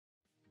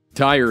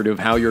Tired of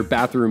how your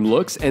bathroom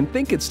looks and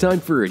think it's time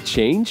for a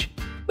change?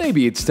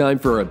 Maybe it's time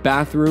for a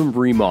bathroom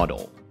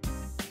remodel.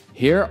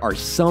 Here are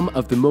some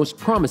of the most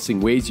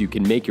promising ways you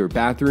can make your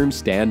bathroom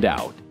stand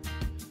out.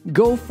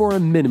 Go for a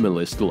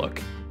minimalist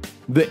look.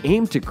 The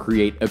aim to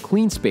create a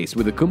clean space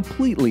with a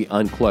completely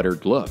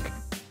uncluttered look.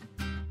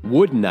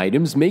 Wooden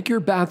items make your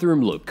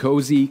bathroom look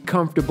cozy,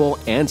 comfortable,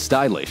 and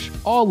stylish,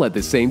 all at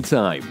the same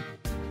time.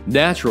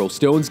 Natural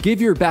stones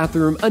give your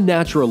bathroom a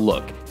natural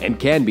look and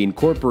can be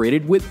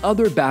incorporated with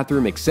other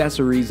bathroom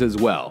accessories as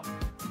well.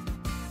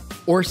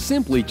 Or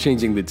simply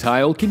changing the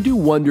tile can do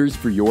wonders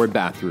for your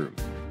bathroom.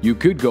 You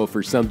could go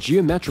for some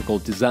geometrical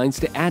designs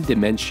to add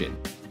dimension.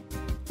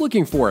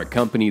 Looking for a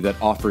company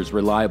that offers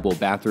reliable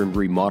bathroom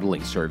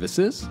remodeling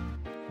services?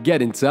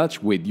 Get in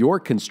touch with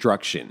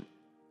Y.O.R.constructon.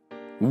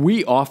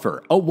 We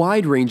offer a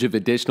wide range of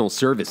additional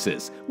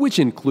services, which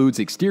includes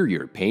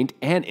exterior paint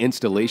and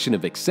installation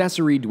of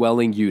accessory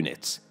dwelling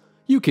units.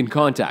 You can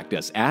contact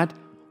us at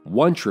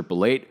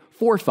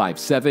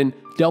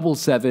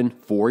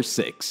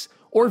 1-888-457-7746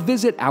 or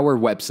visit our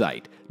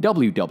website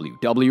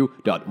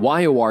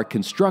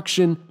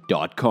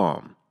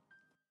www.Y.O.R.constructon.com.